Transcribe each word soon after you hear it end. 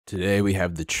Today we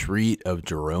have the treat of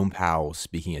Jerome Powell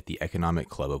speaking at the Economic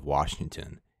Club of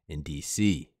Washington in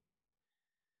D.C.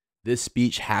 This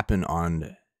speech happened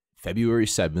on February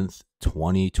 7th,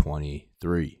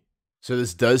 2023. So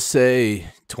this does say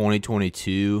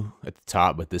 2022 at the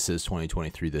top, but this is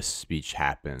 2023. This speech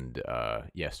happened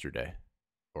yesterday.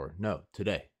 Or no,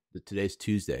 today. Today's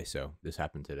Tuesday, so this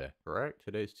happened today. Correct?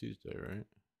 Today's Tuesday, right?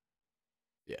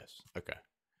 Yes. Okay.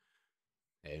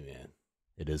 Hey, man.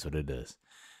 It is what it is.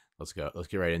 Let's go. Let's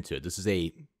get right into it. This is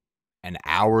an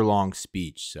hour-long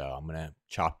speech, so I'm going to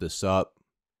chop this up.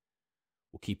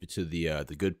 We'll keep it to the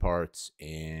good parts,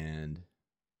 and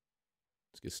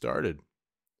let's get started.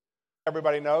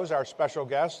 Everybody knows our special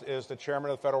guest is the chairman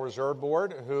of the Federal Reserve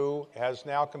Board, who has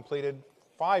now completed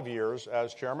 5 years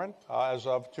as chairman as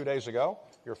of 2 days ago,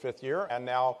 your 5th year, and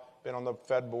now been on the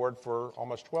Fed board for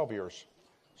almost 12 years.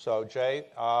 So, Jay,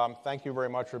 thank you very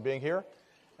much for being here.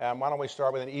 And why don't we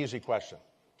start with an easy question?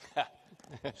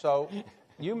 So,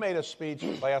 you made a speech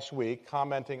last week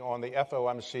commenting on the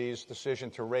FOMC's decision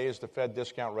to raise the Fed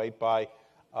discount rate by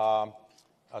a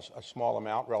small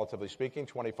amount, relatively speaking,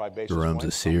 25 basis points. Jerome's a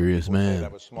serious man,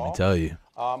 that was small. let me tell you.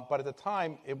 But at the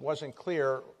time, it wasn't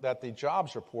clear that the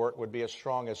jobs report would be as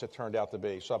strong as it turned out to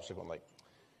be subsequently.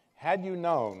 Had you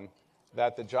known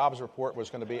that the jobs report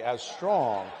was going to be as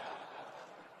strong,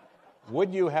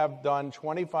 would you have done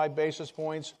 25 basis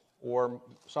points or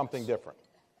something different?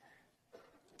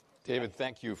 David,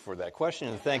 thank you for that question,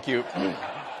 and thank you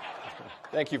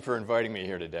for inviting me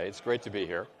here today. It's great to be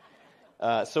here.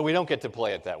 So we don't get to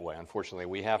play it that way, unfortunately.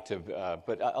 We have to,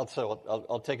 but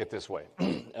I'll take it this way.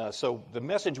 So the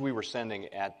message we were sending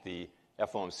at the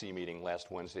FOMC meeting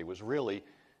last Wednesday was really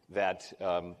that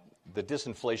the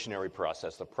disinflationary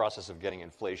process, the process of getting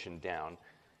inflation down,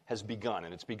 has begun,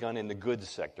 and it's begun in the goods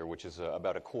sector, which is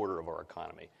about a quarter of our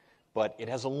economy. But it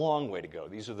has a long way to go.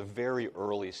 These are the very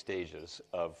early stages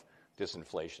of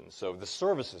disinflation. So the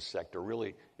services sector,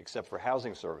 really, except for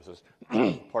housing services,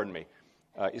 pardon me,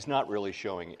 is not really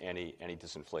showing any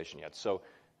disinflation yet. So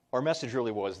our message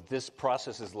really was this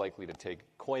process is likely to take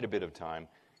quite a bit of time.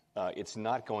 It's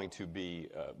not going to be,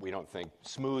 we don't think,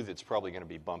 smooth. It's probably going to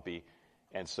be bumpy.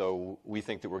 And so we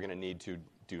think that we're going to need to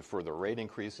do further rate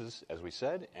increases, as we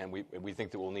said, and we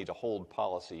think that we'll need to hold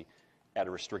policy at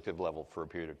a restrictive level for a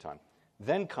period of time.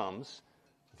 Then comes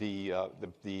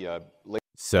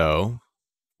So,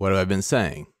 what have I been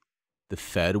saying? The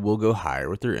Fed will go higher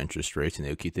with their interest rates, and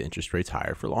they'll keep the interest rates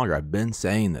higher for longer. I've been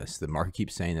saying this. The market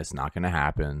keeps saying that's not going to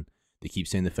happen. They keep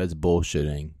saying the Fed's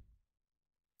bullshitting.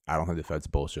 I don't think the Fed's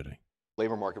bullshitting.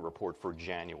 Labor market report for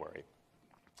January.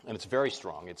 And it's very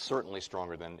strong. It's certainly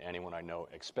stronger than anyone I know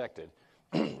expected.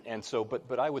 And so,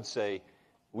 but I would say,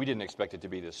 we didn't expect it to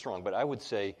be this strong, but I would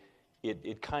say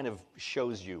it kind of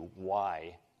shows you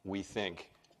why we think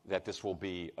that this will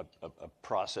be a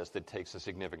process that takes a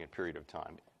significant period of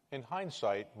time. In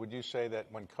hindsight, would you say that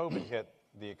when COVID hit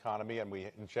the economy and we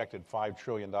injected $5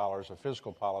 trillion of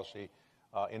fiscal policy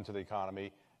into the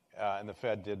economy, and the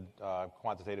Fed did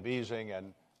quantitative easing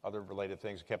and other related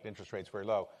things, kept interest rates very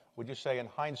low, would you say in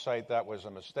hindsight that was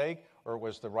a mistake or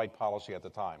was the right policy at the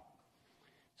time?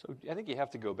 So I think you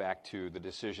have to go back to the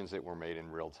decisions that were made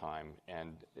in real time,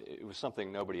 and it was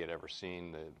something nobody had ever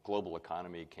seen. The global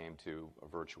economy came to a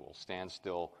virtual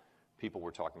standstill. People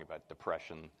were talking about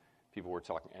depression. People were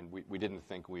talking, and we didn't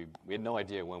think we had no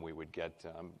idea when we would get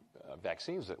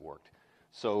vaccines that worked.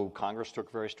 So Congress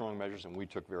took very strong measures, and we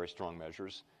took very strong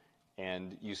measures.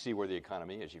 And you see where the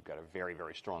economy is. You've got a very,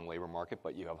 very strong labor market,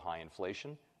 but you have high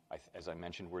inflation. As I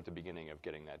mentioned, we're at the beginning of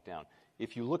getting that down.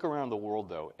 If you look around the world,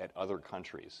 though, at other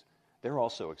countries, they're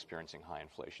also experiencing high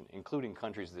inflation, including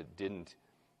countries that didn't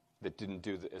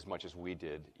do as much as we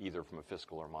did, either from a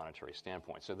fiscal or monetary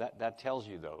standpoint. So that tells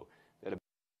you, though, that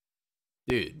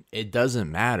Dude, it doesn't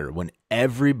matter when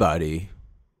everybody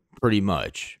pretty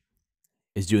much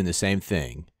is doing the same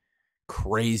thing.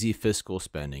 Crazy fiscal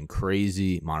spending,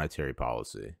 crazy monetary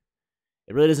policy.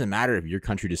 It really doesn't matter if your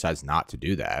country decides not to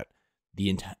do that.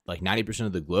 Like 90%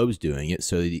 of the globe's doing it,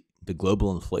 so the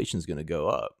global inflation is going to go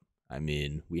up. I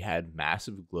mean, we had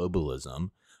massive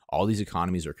globalism. All these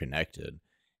economies are connected,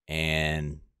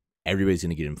 and everybody's going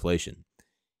to get inflation.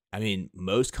 I mean,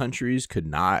 most countries could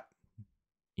not,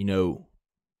 do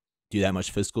that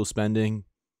much fiscal spending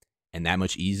and that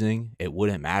much easing. It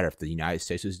wouldn't matter if the United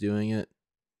States was doing it.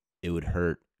 It would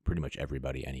hurt pretty much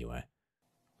everybody anyway.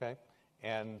 Okay.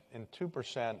 And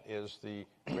 2% is the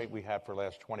rate we had for the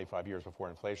last 25 years before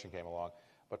inflation came along.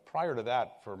 But prior to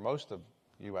that, for most of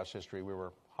U.S. history, we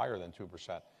were higher than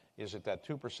 2%. Is it that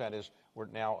 2% we're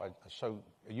now so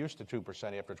used to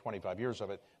 2% after 25 years of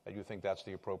it that you think that's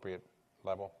the appropriate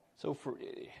level? So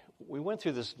we went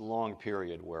through this long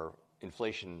period where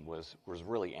inflation was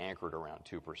really anchored around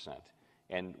 2%.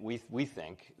 And we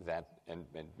think that, and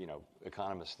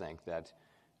economists think that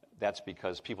that's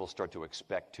because people start to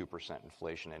expect 2%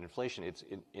 inflation. And inflation, it's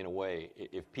in a way,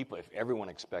 if everyone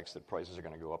expects that prices are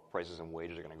going to go up, prices and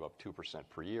wages are going to go up 2%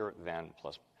 per year, then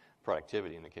plus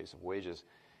productivity in the case of wages,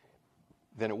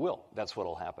 then it will. That's what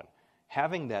will happen.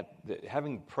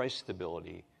 Having price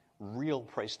stability, real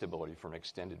price stability for an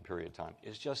extended period of time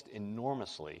is just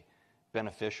enormously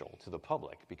beneficial to the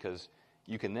public, because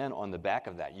you can then, on the back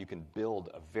of that, you can build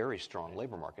a very strong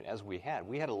labor market, as we had.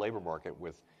 We had a labor market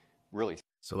with really...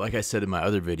 So like I said in my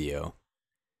other video,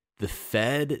 the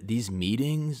Fed, these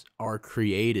meetings are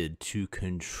created to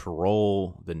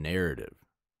control the narrative,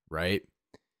 right?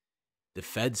 The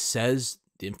Fed says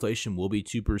the inflation will be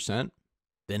 2%,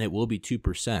 then it will be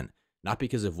 2%. Not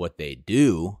because of what they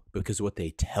do, but because of what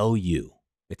they tell you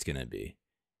it's going to be.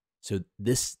 So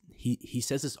this, he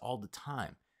says this all the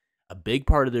time. A big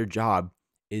part of their job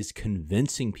is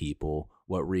convincing people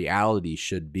what reality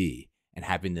should be and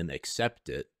having them accept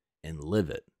it and live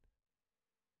it.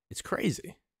 It's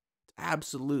crazy. It's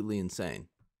absolutely insane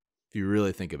if you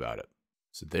really think about it.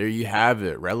 So there you have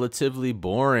it. Relatively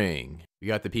boring. We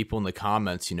got the people in the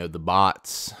comments, the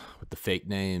bots with the fake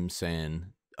names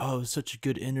saying, "Oh, it was such a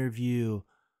good interview.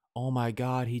 Oh my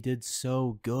God, he did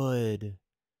so good.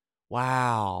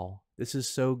 Wow, this is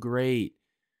so great."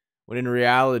 When in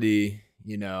reality,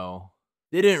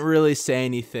 they didn't really say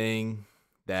anything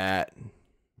that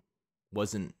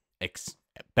wasn't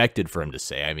expected for him to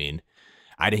say. I mean,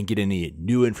 I didn't get any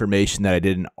new information that I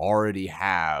didn't already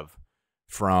have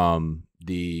from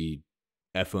the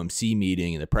FOMC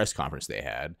meeting and the press conference they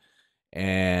had.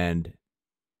 And,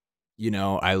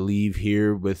 I leave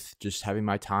here with just having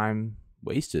my time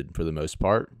wasted for the most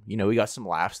part. We got some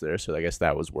laughs there, so I guess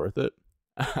that was worth it.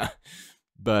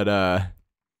 But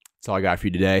that's all I got for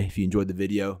you today. If you enjoyed the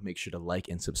video, make sure to like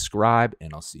and subscribe,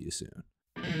 and I'll see you soon.